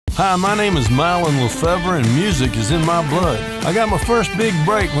Hi, my name is Mylon with Fevre, and music is in my blood. I got my first big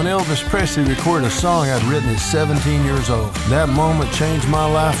break when Elvis Presley recorded a song I'd written at 17 years old. That moment changed my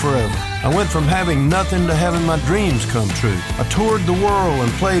life forever. I went from having nothing to having my dreams come true. I toured the world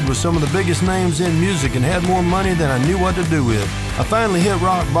and played with some of the biggest names in music and had more money than I knew what to do with. I finally hit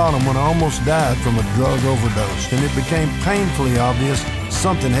rock bottom when I almost died from a drug overdose, and it became painfully obvious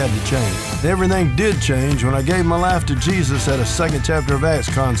something had to change. Everything did change when I gave my life to Jesus at a Second Chapter of Acts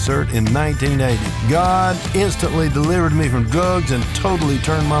concert in 1980. God instantly delivered me from drugs and totally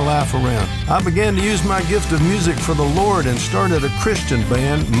turned my life around. I began to use my gift of music for the Lord and started a Christian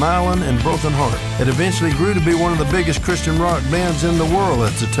band, Mylon and Broken Heart. It eventually grew to be one of the biggest Christian rock bands in the world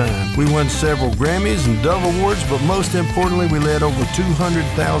at the time. We won several Grammys and Dove Awards, but most importantly, we led over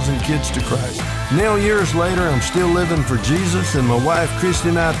 200,000 kids to Christ. Now, years later, I'm still living for Jesus, and my wife, Christy,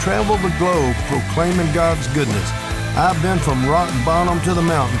 and I travel the globe proclaiming God's goodness. I've been from rock bottom to the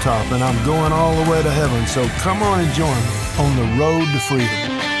mountaintop, and I'm going all the way to heaven, so come on and join me on the road to freedom.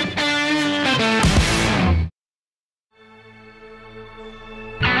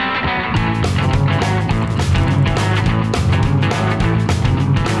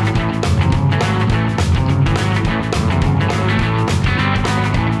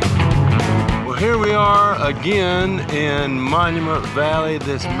 Here we are again in Monument Valley,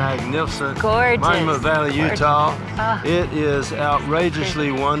 this magnificent Monument Valley, Utah. It is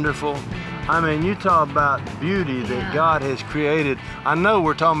outrageously wonderful. I mean, you talk about beauty that God has created. I know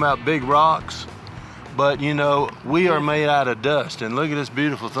we're talking about big rocks, but you know, we are made out of dust. And look at this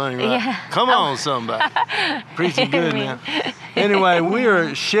beautiful thing, right? Come on, somebody. Preaching good, man. Anyway, we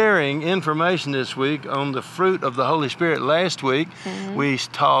are sharing information this week on the fruit of the Holy Spirit. Last week, we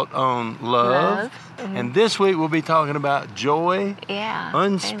taught on love. And this week, we'll be talking about joy,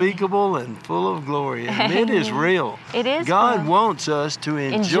 unspeakable and full of glory. And it is real. It is. God wants us to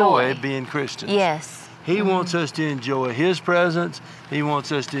enjoy being Christians. Yes. He wants us to enjoy His presence. He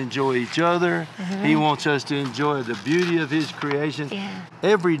wants us to enjoy each other. He wants us to enjoy the beauty of His creation.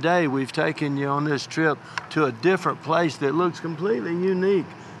 Every day we've taken you on this trip to a different place that looks completely unique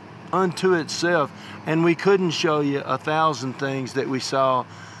unto itself. And we couldn't show you 1,000 things that we saw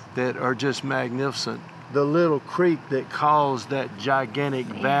that are just magnificent. The little creek that caused that gigantic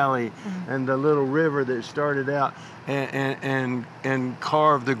valley, and the little river that started out and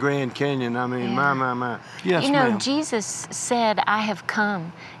carved the Grand Canyon. I mean, my. Yes, you know, Jesus said, I have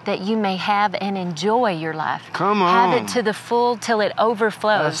come that you may have and enjoy your life. Come on. Have it to the full till it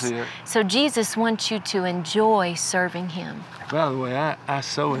overflows. That's it. So Jesus wants you to enjoy serving Him. By the way, I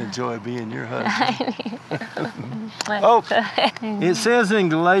so enjoy being your husband. It says in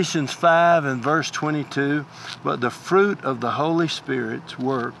Galatians 5 and verse 22, but the fruit of the Holy Spirit's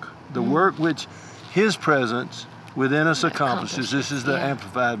work, the work which His presence within us accomplishes. This is the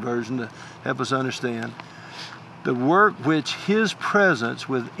Amplified version to help us understand. The work which His presence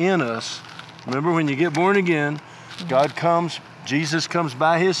within us, remember when you get born again, God comes, Jesus comes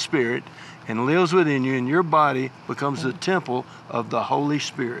by His Spirit and lives within you, and your body becomes the temple of the Holy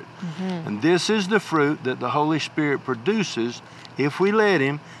Spirit. And this is the fruit that the Holy Spirit produces if we let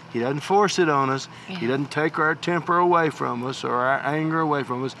Him. He doesn't force it on us. He doesn't take our temper away from us or our anger away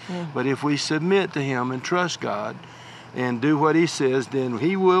from us. But if we submit to Him and trust God and do what He says, then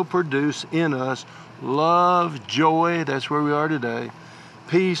He will produce in us love, joy, that's where we are today,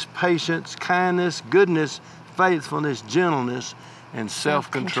 peace, patience, kindness, goodness, faithfulness, gentleness, and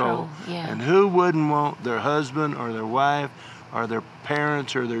self-control. And who wouldn't want their husband or their wife or their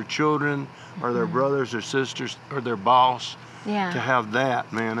parents or their children or their brothers or sisters or their boss to have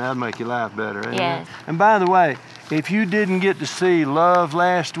that, man? That'd make your life better. And by the way, if you didn't get to see Love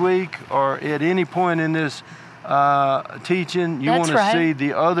last week or at any point in this teaching, you want to see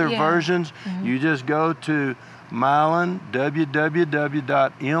the other versions, you just go to Mylon,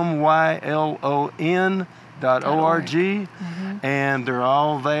 www.mylon.org, and they're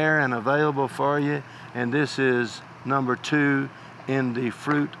all there and available for you. And this is number 2 in the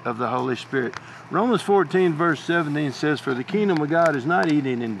fruit of the Holy Spirit. Romans 14 verse 17 says, for the kingdom of God is not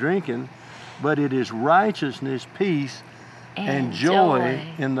eating and drinking, but it is righteousness, peace, and joy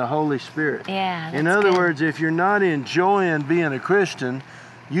in the Holy Spirit. In other words, if you're not enjoying being a Christian,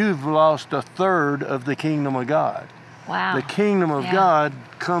 you've lost 1/3 of the kingdom of God. The kingdom of God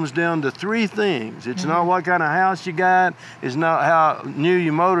comes down to 3 things. It's not what kind of house you got. It's not how new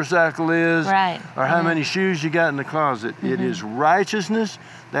your motorcycle is, or how many shoes you got in the closet. It is righteousness.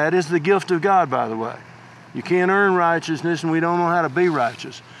 That is the gift of God, by the way. You can't earn righteousness, and we don't know how to be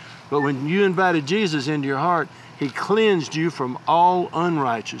righteous. But when you invited Jesus into your heart, He cleansed you from all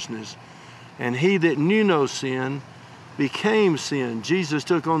unrighteousness. And He that knew no sin became sin. Jesus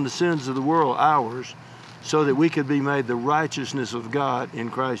took on the sins of the world, ours, so that we could be made the righteousness of God in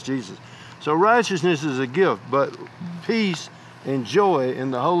Christ Jesus. So righteousness is a gift, but peace and joy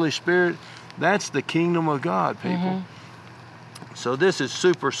in the Holy Spirit, that's the kingdom of God, people. So this is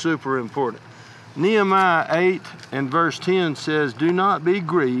super, super important. Nehemiah 8 and verse 10 says, do not be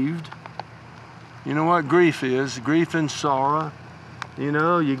grieved. You know what grief is? Grief and sorrow. You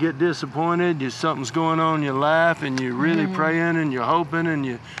know, you get disappointed, something's going on in your life, and you're really praying and you're hoping and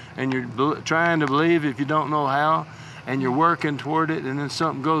you're trying to believe if you don't know how, and you're working toward it, and then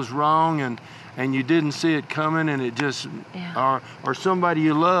something goes wrong and you didn't see it coming, and it just, or somebody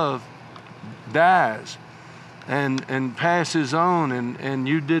you love dies and passes on, and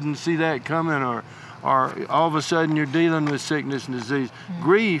you didn't see that coming, or all of a sudden you're dealing with sickness and disease.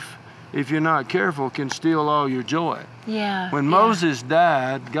 Grief, if you're not careful, can steal all your joy. When Moses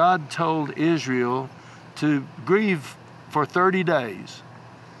died, God told Israel to grieve for 30 days.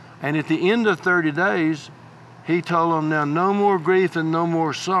 And at the end of 30 days, he told them, now no more grief and no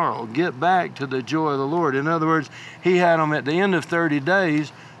more sorrow. Get back to the joy of the Lord. In other words, he had them at the end of 30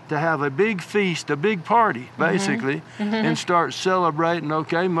 days to have a big feast, a big party, basically, and start celebrating,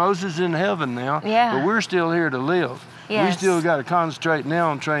 okay, Moses is in heaven now, but we're still here to live. We still got to concentrate now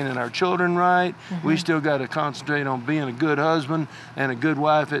on training our children right. We still got to concentrate on being a good husband and a good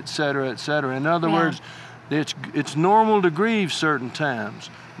wife, et cetera, et cetera. In other words, it's normal to grieve certain times.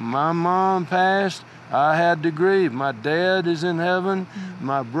 My mom passed, I had to grieve. My dad is in heaven,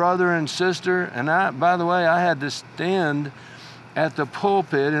 my brother and sister, and by the way, I had to stand at the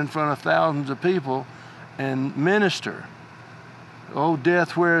pulpit in front of thousands of people and minister. Oh,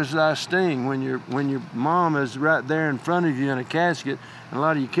 death, where is thy sting? When your mom is right there in front of you in a casket, and a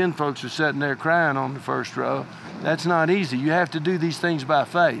lot of your kinfolks are sitting there crying on the first row. That's not easy. You have to do these things by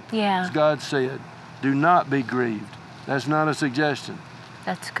faith. As God said, do not be grieved. That's not a suggestion.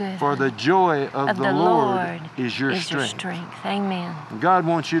 That's good. For the joy of the Lord is your strength. Amen. God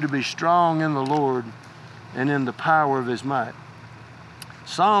wants you to be strong in the Lord and in the power of his might.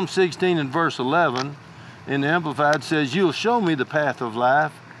 Psalm 16 and verse 11 in the Amplified says, you'll show me the path of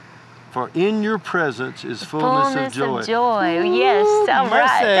life, for in your presence is fullness of joy. Yes, I'm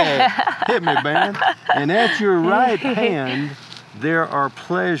right. Hit me, band. And at your right hand, there are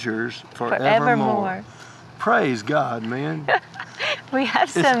pleasures forevermore. Praise God, man. We have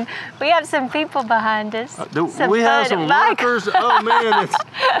some people behind us. We have some workers. Oh man,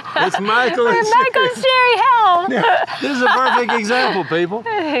 it's Michael and Michael and Sherry Helm. Yeah, this is a perfect example, people.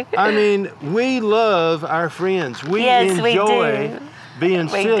 I mean, we love our friends. We enjoy being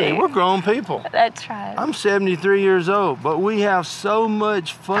silly. We're grown people. That's right. I'm 73 years old, but we have so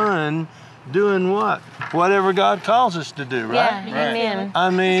much fun doing what? Whatever God calls us to do, right? Yeah, amen.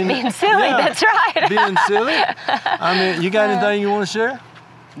 I mean, being silly, that's right. Being silly. I mean, you got anything you want to share?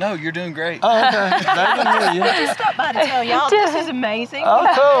 No, you're doing great. Oh, okay. I just stopped by to tell y'all this is amazing. Oh,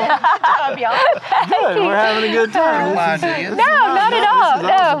 cool. Good job, y'all. Good. We're having a good time. No, not at all.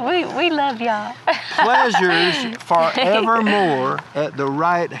 No, we love y'all. Pleasures forevermore at the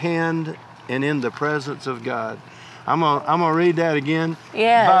right hand and in the presence of God. I'm gonna read that again.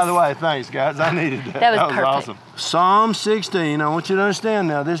 Yes. By the way, thanks guys. I needed that. That was perfect. Awesome. Psalm 16. I want you to understand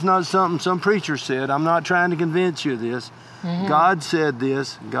now. This is not something some preacher said. I'm not trying to convince you of this. God said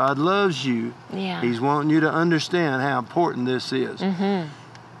this. God loves you. He's wanting you to understand how important this is.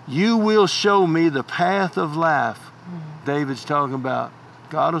 You will show me the path of life. David's talking about.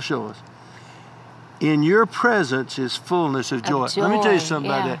 God will show us. In your presence is fullness of joy. Let me tell you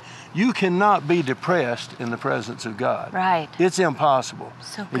something about that. You cannot be depressed in the presence of God. Right. It's impossible.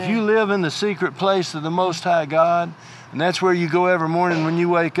 So good. If you live in the secret place of the Most High God, and that's where you go every morning when you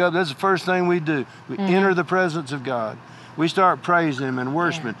wake up, that's the first thing we do. We enter the presence of God. We start praising Him and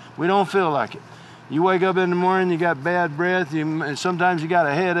worshiping. We don't feel like it. You wake up in the morning, you got bad breath, and sometimes you got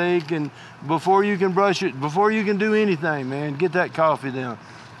a headache, and before you can brush it, before you can do anything, man, get that coffee down.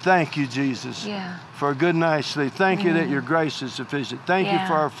 Thank you, Jesus, for a good night's sleep. Thank you that your grace is sufficient. Thank you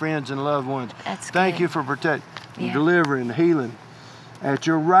for our friends and loved ones. Thank you for protecting, delivering, healing. At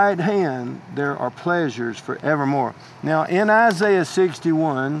your right hand, there are pleasures forevermore. Now, in Isaiah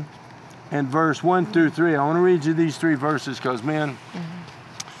 61 and verse 1 through 3, I want to read you these three verses because, man,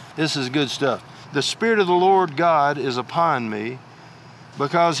 this is good stuff. The Spirit of the Lord God is upon me,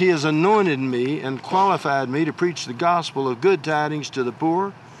 because He has anointed me and qualified me to preach the gospel of good tidings to the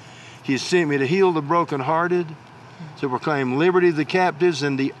poor. He has sent me to heal the brokenhearted, to proclaim liberty to the captives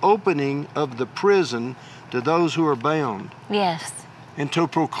and the opening of the prison to those who are bound. Yes. And to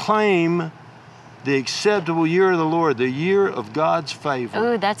proclaim the acceptable year of the Lord, the year of God's favor.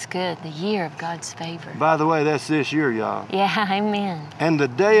 Oh, that's good. The year of God's favor. By the way, that's this year, y'all. Yeah, amen. And the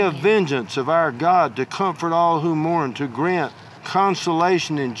day of vengeance of our God, to comfort all who mourn, to grant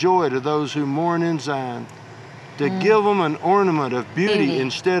consolation and joy to those who mourn in Zion, to give them an ornament of beauty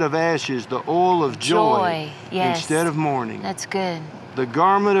instead of ashes, the oil of joy, yes, instead of mourning, that's good. the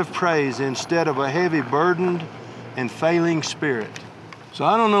garment of praise instead of a heavy burdened and failing spirit. So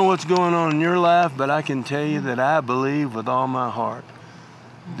I don't know what's going on in your life, but I can tell you that I believe with all my heart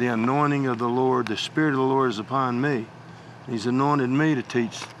the anointing of the Lord, the Spirit of the Lord is upon me. He's anointed me to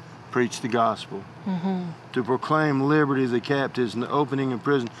preach the gospel, to proclaim liberty to the captives and the opening of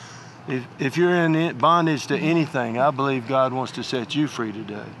prison. If you're in bondage to anything, I believe God wants to set you free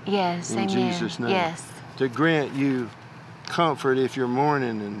today. Yes, in amen. Jesus' name. Yes. To grant you comfort if you're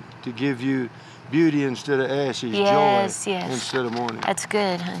mourning, and to give you beauty instead of ashes, yes, joy yes. instead of mourning. That's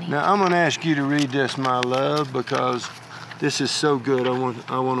good, honey. Now I'm going to ask you to read this, my love, because this is so good. I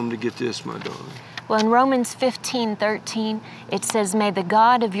want them to get this, my darling. Well, in Romans 15:13, it says, "May the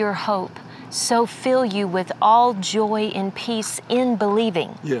God of your hope so fill you with all joy and peace in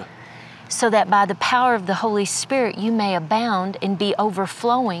believing, Yeah. so that by the power of the Holy Spirit you may abound and be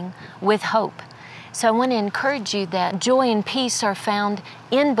overflowing with hope." So I want to encourage you that joy and peace are found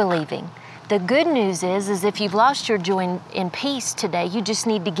in believing. The good news is if you've lost your joy and peace today, you just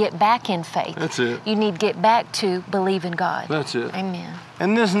need to get back in faith. That's it. You need to get back to believe in God. That's it. Amen.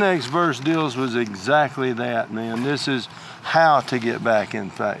 And this next verse deals with exactly that, man. This is how to get back in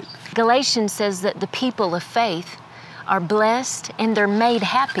faith. Galatians says that the people of faith are blessed and they're made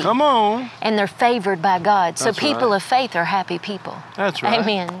happy. Come on. And they're favored by God. So That's people right. of faith are happy people. That's right.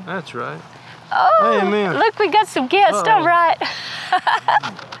 Amen. That's right. Oh, Amen. look, we got some guests. All right.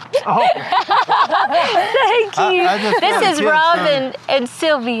 Oh, Thank you. I just got a This is kiss Rob from and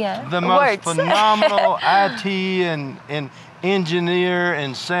Sylvia. the most Wertz. phenomenal IT and engineer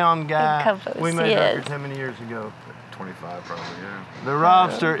and sound guy. Co-host, We made yes. records how many years ago? 25 probably, yeah. The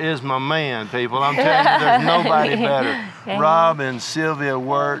Robster is my man, people. I'm telling you, there's nobody better. Rob and Sylvia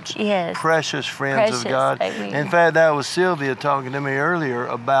Wertz, Yes. precious friends Precious, of God. amen. In fact, that was Sylvia talking to me earlier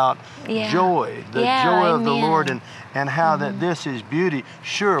about joy, the Yeah, joy of the amen. Lord, and how that this is beauty.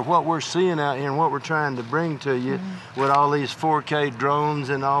 Sure, what we're seeing out here and what we're trying to bring to you with all these 4K drones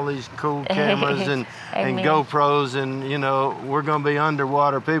and all these cool cameras and Amen. GoPros, and you know, we're going to be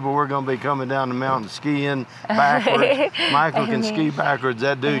underwater people. We're going to be coming down the mountain skiing backwards. Michael can ski backwards.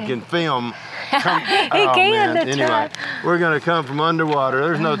 That dude can film. He can, that's Anyway, right. we're going to come from underwater.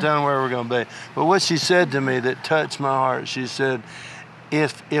 There's no telling where we're going to be. But what she said to me that touched my heart, she said,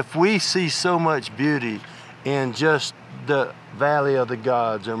 if we see so much beauty in just the Valley of the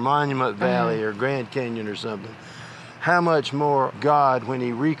Gods or Monument Valley or Grand Canyon or something, how much more God when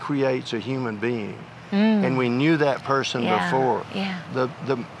He recreates a human being. And we knew that person before. Yeah.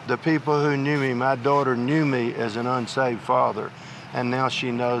 The people who knew me, my daughter knew me as an unsaved father, and now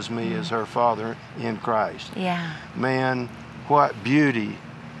she knows me as her father in Christ. Yeah. Man, what beauty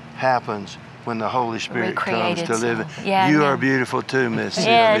happens when the Holy Spirit comes Recreated to live in. soul. Yeah, You amen. are beautiful too, Miss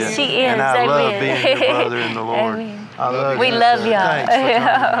Yes, Sylvia. she is. And I love Amen. being your brother in the Lord. Amen. I love We you. love y'all. Thanks for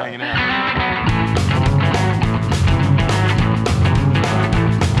coming and hanging out.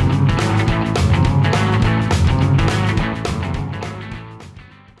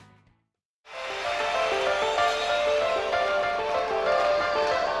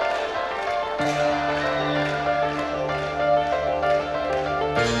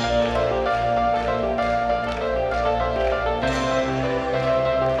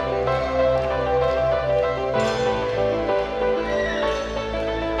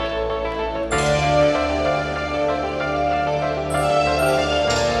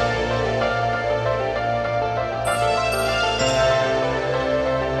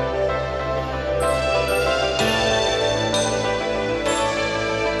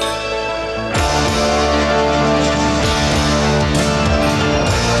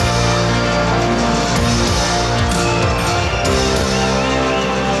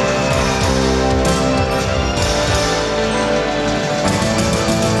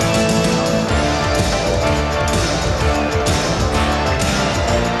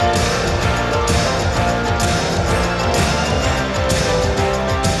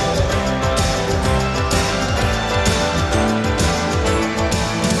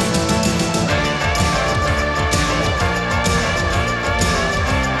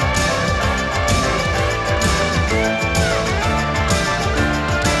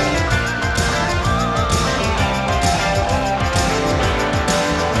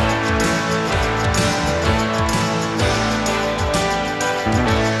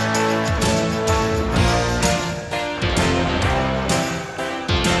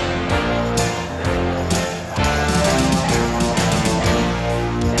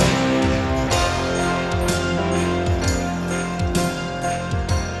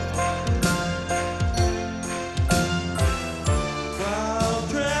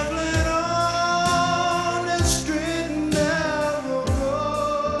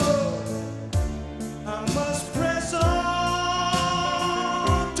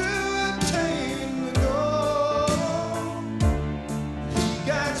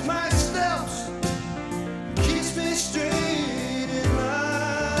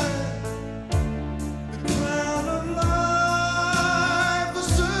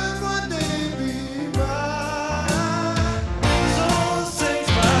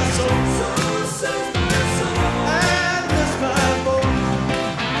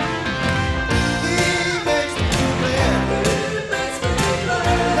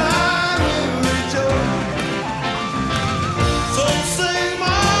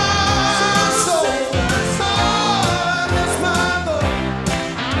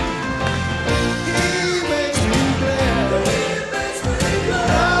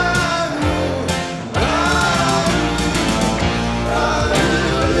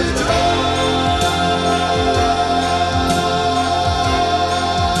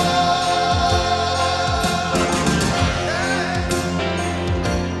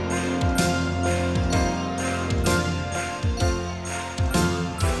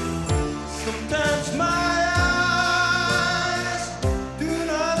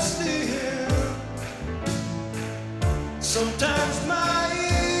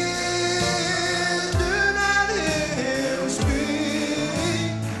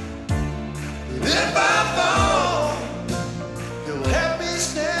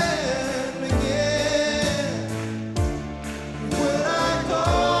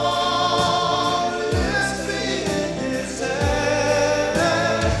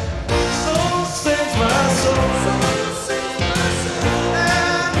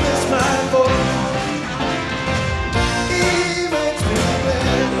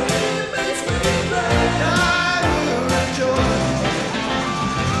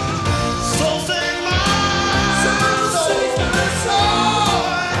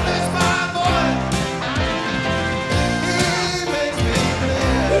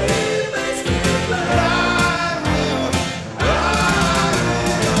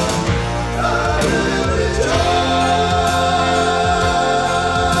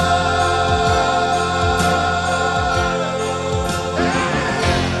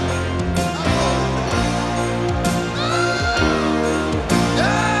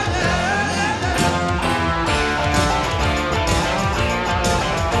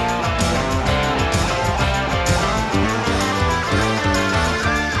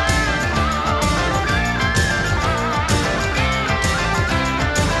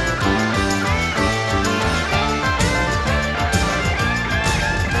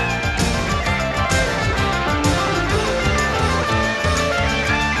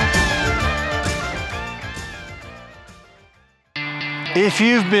 If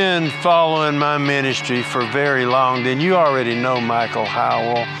you've been following my ministry for very long, then you already know Michael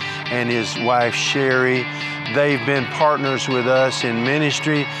Howell and his wife Sherry. They've been partners with us in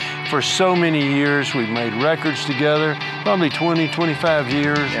ministry for so many years. We've made records together, probably 20, 25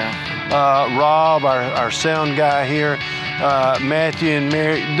 years. Yeah. Rob, our sound guy here, Matthew and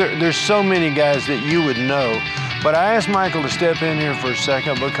Mary. There's so many guys that you would know. But I asked Michael to step in here for a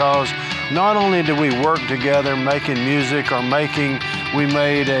second because not only do we work together making music or we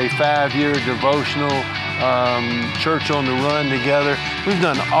made a 5-year devotional church on the run together. We've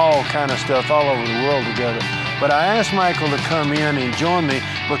done all kind of stuff all over the world together. But I asked Michael to come in and join me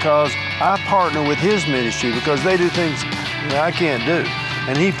because I partner with his ministry because they do things that I can't do.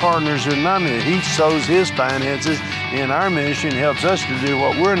 And he partners with my ministry. He sows his finances in our ministry and helps us to do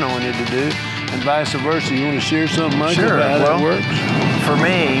what we're anointed to do, and vice versa. You want to share something, Michael, about how that works? For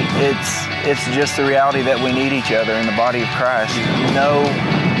me, it's just the reality that we need each other in the body of Christ. No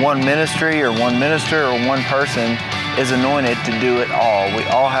one ministry or one minister or one person is anointed to do it all. We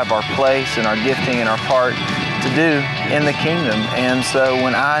all have our place and our gifting and our part to do in the kingdom. And so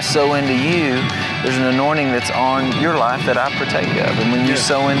when I sow into you, there's an anointing that's on your life that I partake of. And when you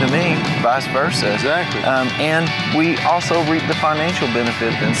sow into me, vice versa. Exactly. And we also reap the financial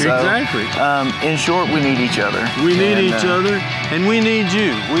benefit. And so, exactly. In short, we need each other. We need each other, and we need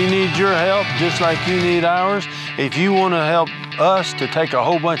you. We need your help just like you need ours. If you want to help us to take a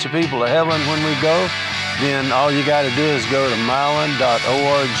whole bunch of people to heaven when we go, then all you got to do is go to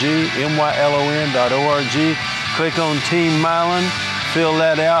mylon.org, mylon.org, click on Team Mylon, fill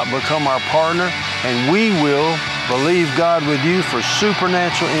that out, become our partner, and we will believe God with you for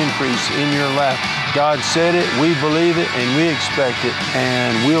supernatural increase in your life. God said it, we believe it, and we expect it,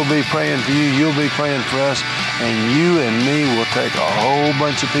 and we'll be praying for you, you'll be praying for us, and you and me will take a whole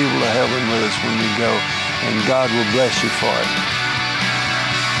bunch of people to heaven with us when we go, and God will bless you for it.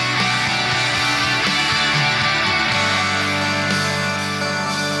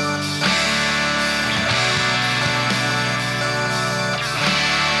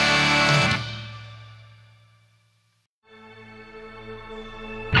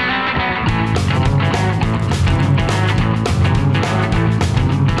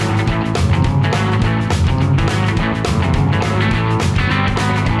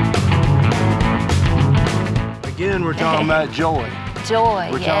 We're talking about joy. Joy,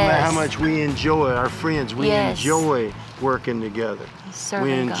 We're talking about how much we enjoy our friends. We enjoy working together.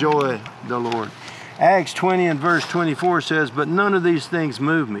 We enjoy the Lord. Acts 20 and verse 24 says, "But none of these things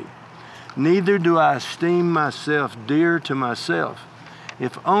move me. Neither do I esteem myself dear to myself,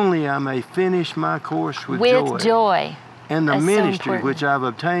 if only I may finish my course with joy. And the ministry which I've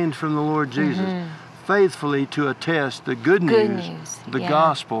obtained from the Lord Jesus, faithfully to attest the good news, the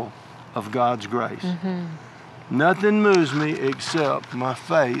gospel of God's grace." Nothing moves me except my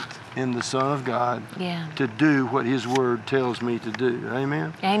faith in the Son of God to do what His Word tells me to do.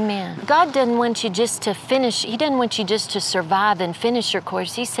 Amen? Amen. God doesn't want you just to finish. He doesn't want you just to survive and finish your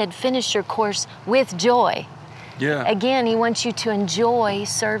course. He said finish your course with joy. Yeah. Again, He wants you to enjoy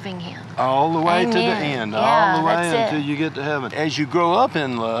serving Him. All the way to the end. All the way until you get to heaven. As you grow up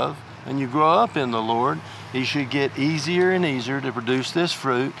in love and you grow up in the Lord, it should get easier and easier to produce this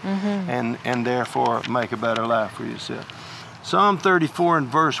fruit and therefore make a better life for yourself. Psalm 34 and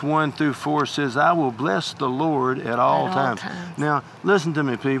verse 1 through 4 says, "I will bless the Lord at all times." Now, listen to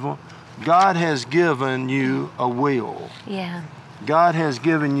me, people. God has given you a will. Yeah. God has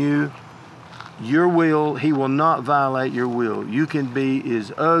given you your will. He will not violate your will. You can be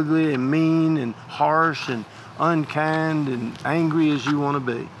as ugly and mean and harsh and unkind and angry as you want to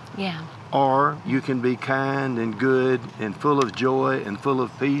be. Yeah. Or you can be kind and good and full of joy and full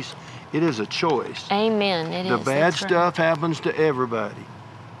of peace. It is a choice. Amen. It is. The bad stuff happens to everybody.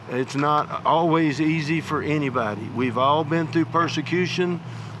 It's not always easy for anybody. We've all been through persecution.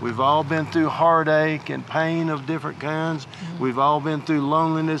 We've all been through heartache and pain of different kinds. We've all been through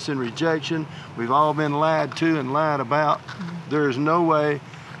loneliness and rejection. We've all been lied to and lied about. There is no way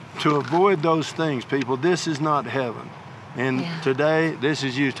to avoid those things, people. This is not heaven. And today, this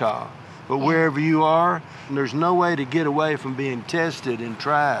is Utah. But wherever you are, there's no way to get away from being tested and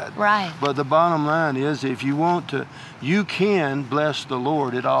tried. Right. But the bottom line is, if you want to, you can bless the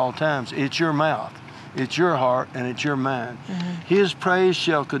Lord at all times. It's your mouth, it's your heart, and it's your mind. His praise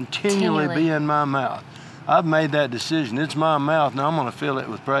shall continually be in my mouth. I've made that decision. It's my mouth, and I'm going to fill it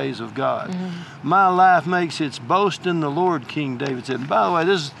with praise of God. My life makes its boast in the Lord, King David said. And by the way,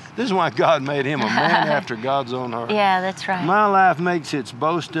 this is why God made him a man after God's own heart. Yeah, that's right. My life makes its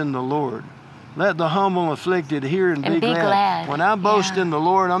boast in the Lord. Let the humble and afflicted hear and be glad. When I boast in the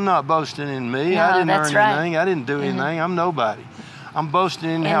Lord, I'm not boasting in me. I didn't earn anything. I didn't do anything. I'm nobody. I'm boasting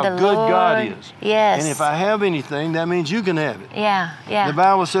in In how the good God Lord. is. Yes. And if I have anything, that means you can have it. Yeah, yeah. The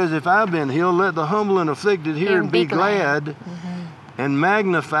Bible says, if I've been healed, let the humble and afflicted hear and be glad, and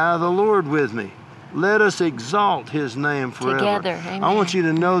magnify the Lord with me. Let us exalt his name forever. Together, amen. I want you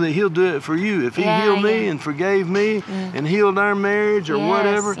to know that he'll do it for you. If he healed me and forgave me and healed our marriage or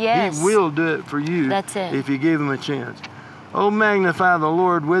whatever, he will do it for you. That's it. If you give him a chance. Oh, magnify the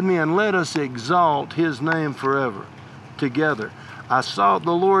Lord with me, and let us exalt his name forever. Together. I sought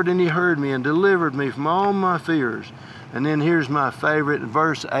the Lord, and he heard me and delivered me from all my fears. And then here's my favorite,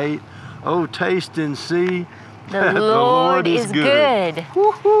 verse 8. Oh, taste and see the Lord is good.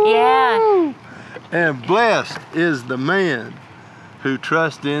 Yeah. And blessed is the man who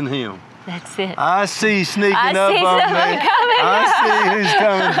trusts in him. That's it. I see sneaking I up see on me. someone coming. I see who's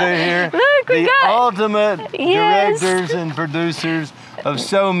coming through here. Look, we the got ultimate Yes. directors and producers of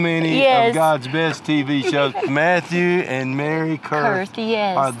so many of God's best TV shows. Matthew and Mary Kurth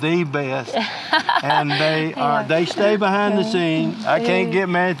are the best, and they stay behind the scenes. I can't get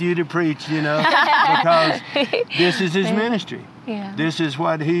Matthew to preach, you know, because this is his ministry. Yeah. This is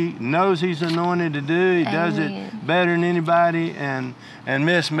what he knows he's anointed to do. He does it better than anybody. And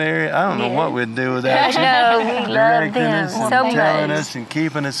Miss Mary, I don't know what we'd do without you. No, we love directing them us and so telling much. us and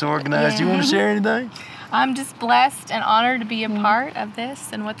keeping us organized. You want to share anything? I'm just blessed and honored to be a part of this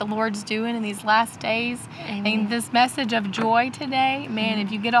and what the Lord's doing in these last days. And this message of joy today, man,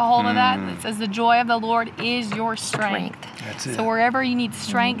 if you get a hold of that, it says the joy of the Lord is your strength. That's it. So wherever you need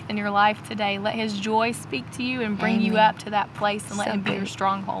strength in your life today, let his joy speak to you and bring you up to that place and let him be your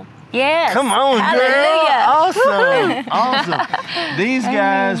stronghold. Yes. Come on, Hallelujah. girl. Awesome. These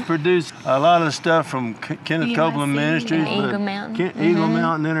guys produce a lot of stuff from Kenneth Copeland Ministries. Eagle Mountain. Eagle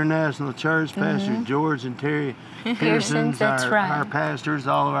Mountain International Church, Pastor George and Terry Pearson's that's our pastors,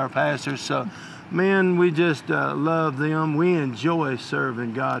 all of our pastors. So, man, we just love them. We enjoy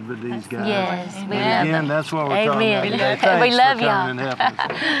serving God with these guys. Yes, we and love again, them. that's what we're talking about Amen. today. We Thanks love for coming y'all. and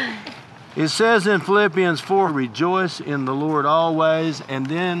helping us. It says in Philippians 4, rejoice in the Lord always, and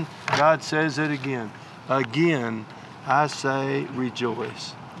then God says it again. Again, I say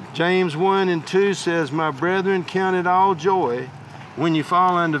rejoice. James 1 and 2 says, my brethren, count it all joy when you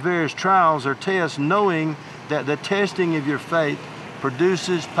fall into various trials or tests, knowing that the testing of your faith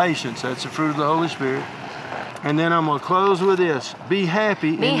produces patience. That's the fruit of the Holy Spirit. And then I'm going to close with this. Be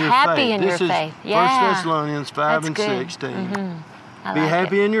happy in your faith. This is 1 Thessalonians 5 and 16. Be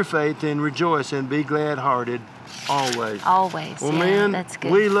happy in your faith and rejoice and be glad-hearted always. Always. Well, man, that's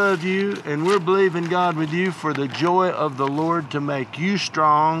good. we love you and we're believing God with you for the joy of the Lord to make you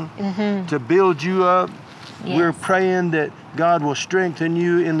strong, to build you up. Yes. We're praying that God will strengthen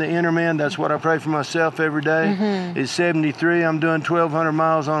you in the inner man. That's what I pray for myself every day. It's 73. I'm doing 1,200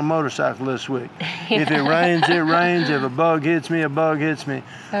 miles on a motorcycle this week. If it rains, it rains. If a bug hits me, a bug hits me.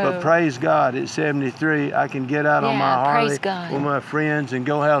 But praise God, at 73, I can get out on my Harley with my friends and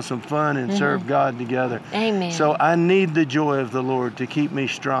go have some fun and serve God together. Amen. So I need the joy of the Lord to keep me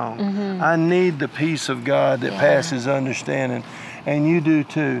strong. I need the peace of God that passes understanding. And you do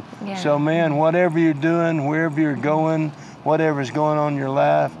too. So, man, whatever you're doing, wherever you're going, whatever's going on in your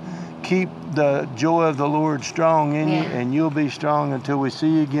life, keep the joy of the Lord strong in you, and you'll be strong until we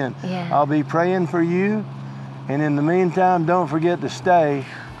see you again. I'll be praying for you, and in the meantime, don't forget to stay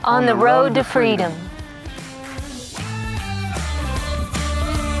on the road to freedom.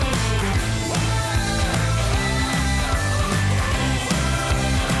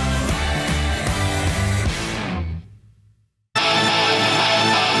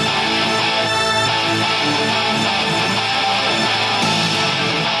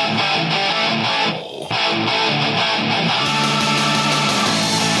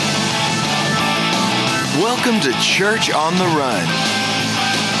 Welcome to Church on the Run,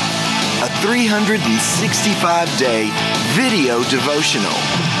 a 365-day video devotional.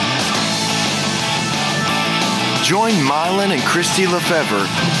 Join Mylon and Christy Fevre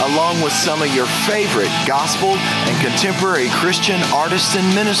along with some of your favorite gospel and contemporary Christian artists and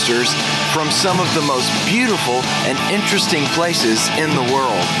ministers from some of the most beautiful and interesting places in the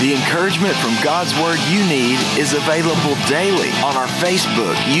world. The encouragement from God's Word you need is available daily on our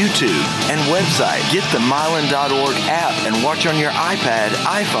Facebook, YouTube, and website. Get the Mylon.org app and watch on your iPad,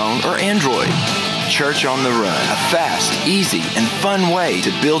 iPhone, or Android. Church on the Run, a fast, easy, and fun way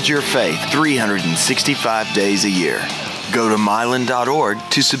to build your faith 365 days a year. Go to Mylon.org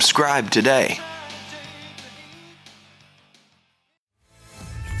to subscribe today.